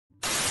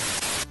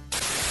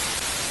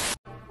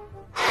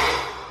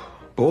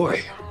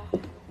Boy,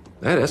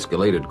 that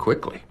escalated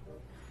quickly.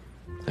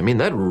 I mean,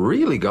 that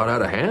really got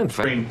out of hand.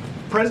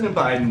 President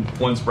Biden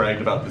once bragged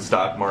about the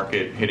stock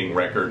market hitting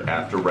record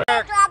after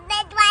record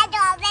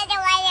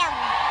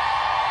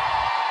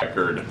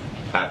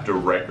after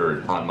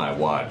record on my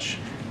watch.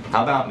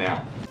 How about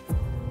now?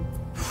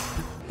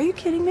 Are you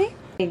kidding me?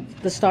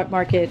 The stock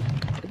market.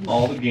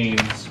 All the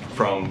gains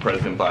from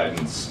President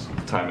Biden's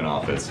time in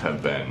office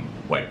have been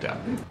wiped out.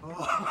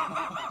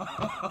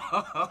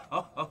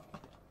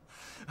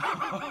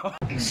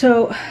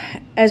 So,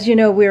 as you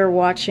know, we're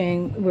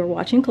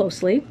watching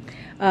closely.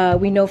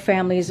 We know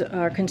families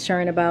are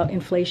concerned about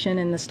inflation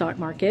in the stock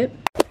market.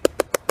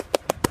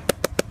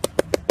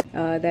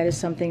 That is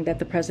something that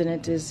the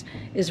president is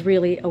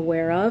really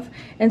aware of.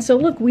 And so,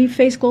 look, we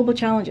face global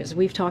challenges.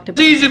 We've talked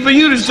about. It's easy for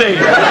you to say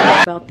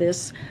about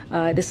this.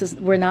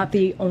 We're not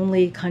the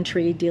only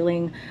country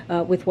dealing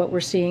with what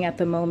we're seeing at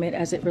the moment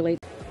as it relates.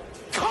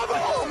 Come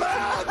on,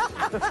 man!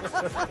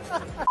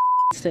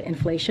 To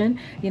inflation.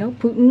 You know,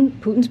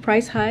 Putin's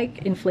price hike,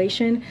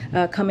 inflation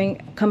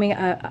coming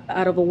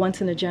out of a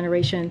once in a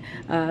generation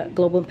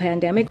global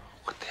pandemic.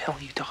 What the hell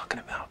are you talking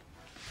about?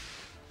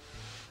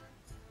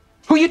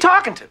 Who are you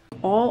talking to?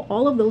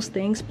 All of those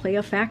things play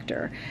a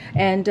factor,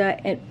 and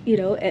you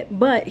know,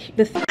 but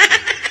the